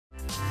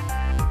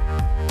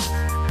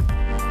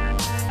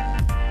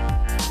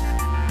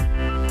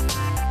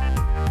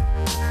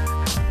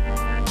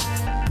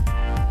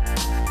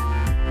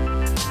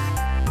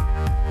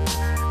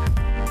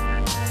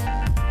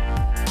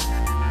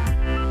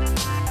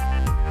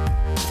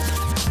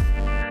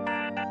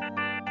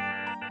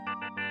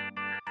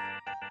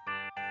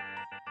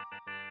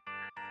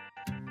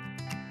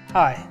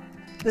Hi,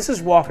 this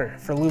is Walker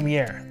for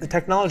Lumiere, the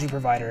technology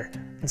provider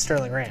in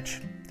Sterling Ranch.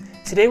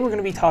 Today we're going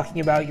to be talking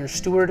about your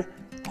STEWARD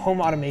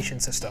Home Automation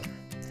system.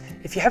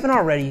 If you haven't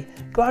already,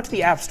 go out to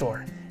the App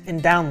Store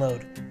and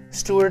download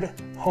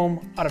STEWARD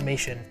Home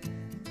Automation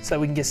so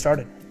that we can get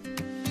started.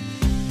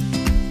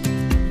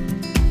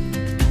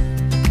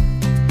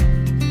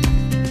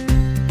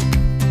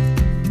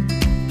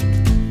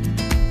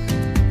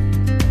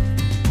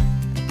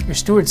 Your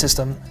STEWARD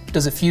system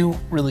does a few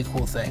really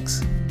cool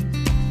things.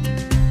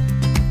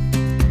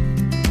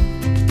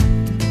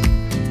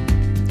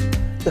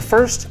 The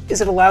first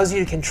is it allows you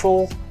to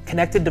control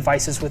connected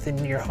devices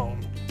within your home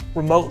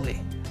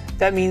remotely.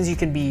 That means you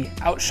can be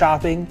out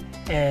shopping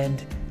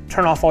and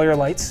turn off all your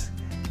lights.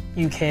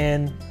 You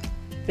can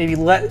maybe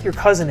let your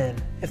cousin in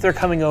if they're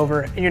coming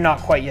over and you're not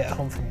quite yet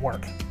home from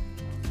work.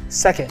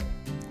 Second,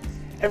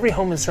 every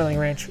home in Sterling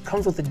Ranch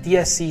comes with a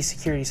DSC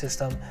security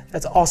system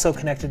that's also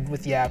connected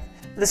with the app.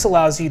 This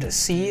allows you to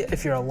see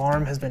if your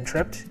alarm has been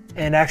tripped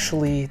and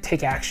actually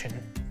take action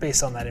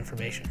based on that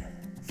information.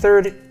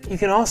 Third, you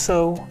can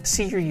also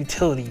see your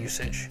utility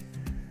usage.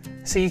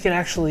 So you can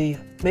actually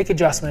make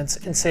adjustments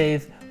and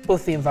save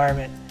both the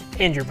environment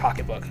and your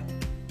pocketbook.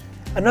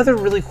 Another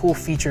really cool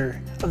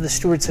feature of the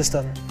STEWARD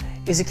system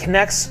is it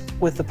connects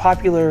with the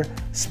popular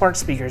smart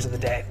speakers of the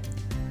day,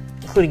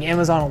 including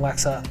Amazon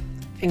Alexa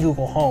and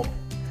Google Home.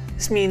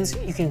 This means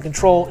you can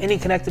control any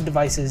connected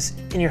devices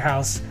in your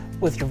house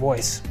with your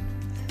voice.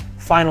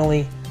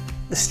 Finally,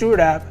 the STEWARD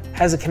app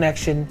has a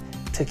connection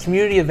to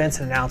community events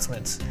and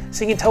announcements,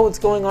 so you can tell what's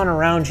going on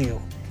around you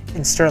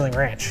in Sterling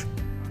Ranch.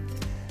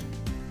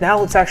 Now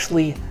let's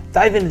actually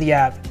dive into the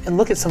app and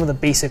look at some of the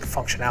basic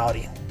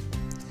functionality.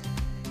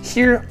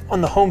 Here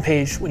on the home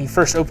page, when you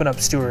first open up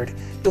STEWARD,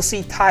 you'll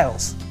see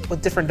tiles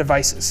with different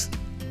devices.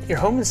 Your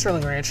home in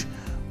Sterling Ranch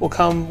will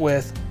come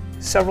with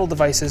several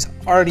devices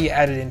already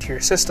added into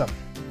your system.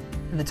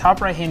 In the top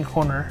right-hand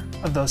corner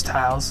of those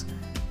tiles,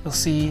 you'll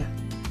see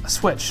a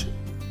switch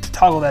to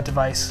toggle that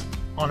device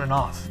on and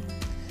off.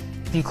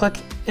 If you click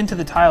into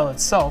the tile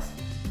itself,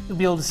 you'll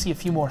be able to see a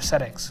few more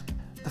settings.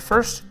 The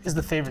first is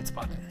the favorites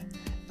button.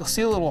 You'll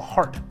see a little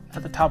heart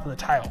at the top of the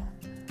tile.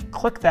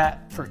 Click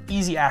that for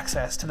easy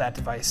access to that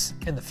device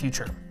in the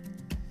future.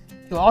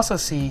 You'll also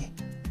see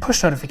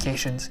push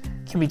notifications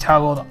can be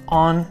toggled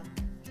on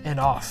and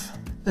off.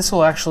 This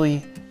will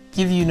actually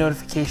give you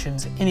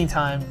notifications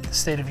anytime the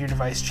state of your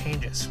device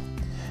changes.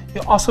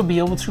 You'll also be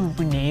able to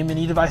rename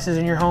any devices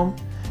in your home,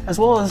 as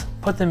well as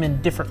put them in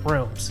different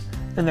rooms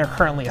than they're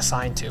currently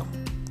assigned to.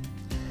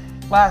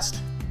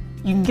 Last,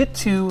 you can get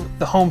to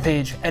the home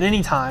page at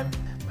any time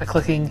by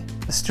clicking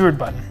the STEWARD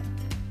button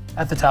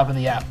at the top of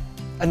the app.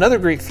 Another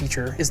great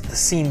feature is the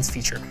scenes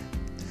feature.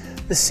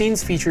 The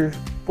scenes feature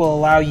will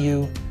allow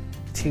you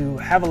to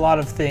have a lot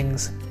of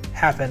things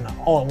happen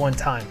all at one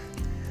time.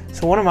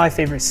 So one of my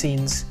favorite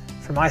scenes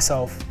for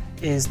myself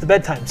is the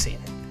bedtime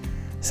scene.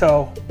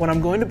 So when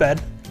I'm going to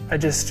bed, I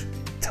just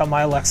tell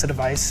my Alexa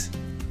device,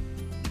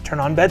 turn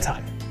on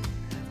bedtime.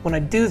 When I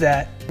do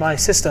that, my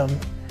system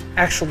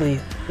actually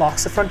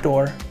locks the front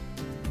door,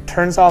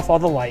 turns off all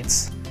the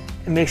lights,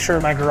 and makes sure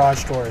my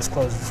garage door is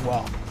closed as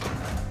well.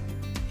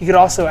 You could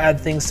also add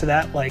things to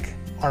that like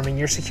arming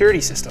your security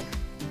system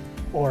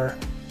or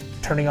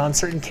turning on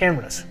certain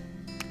cameras.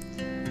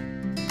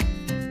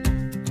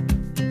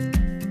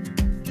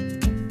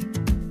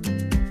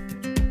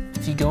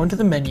 If you go into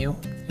the menu,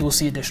 you will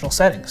see additional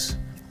settings.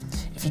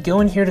 If you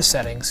go in here to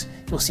settings,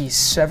 you'll see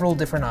several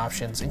different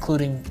options,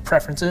 including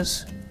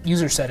preferences,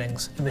 user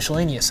settings, and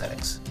miscellaneous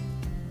settings.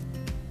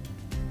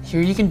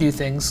 Here you can do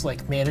things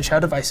like manage how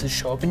devices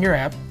show up in your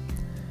app,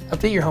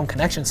 update your home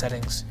connection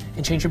settings,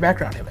 and change your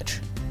background image.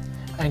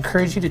 I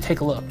encourage you to take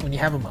a look when you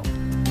have a moment.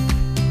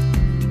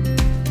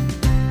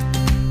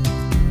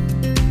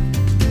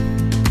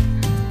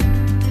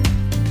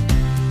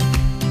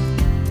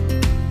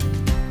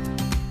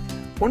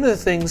 One of the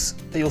things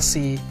that you'll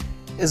see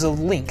is a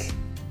link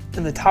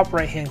in the top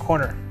right-hand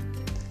corner.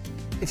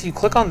 If you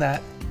click on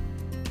that,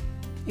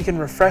 you can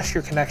refresh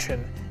your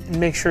connection and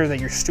make sure that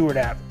your STEWARD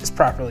app is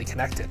properly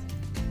connected.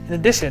 In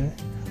addition,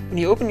 when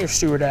you open your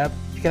STEWARD app,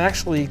 you can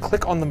actually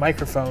click on the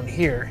microphone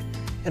here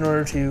in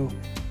order to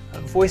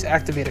voice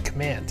activate a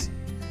command.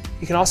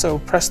 You can also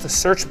press the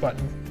search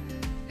button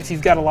if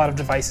you've got a lot of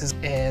devices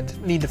and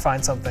need to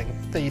find something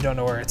that you don't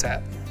know where it's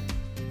at.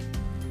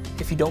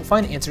 If you don't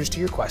find answers to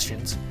your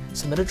questions,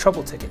 submit a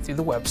trouble ticket through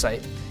the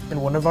website and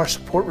one of our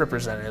support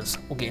representatives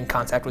will get in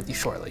contact with you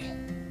shortly.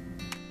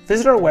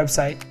 Visit our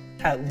website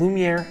at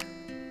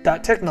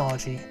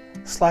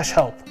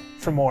lumiere.technology/help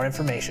for more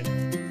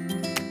information.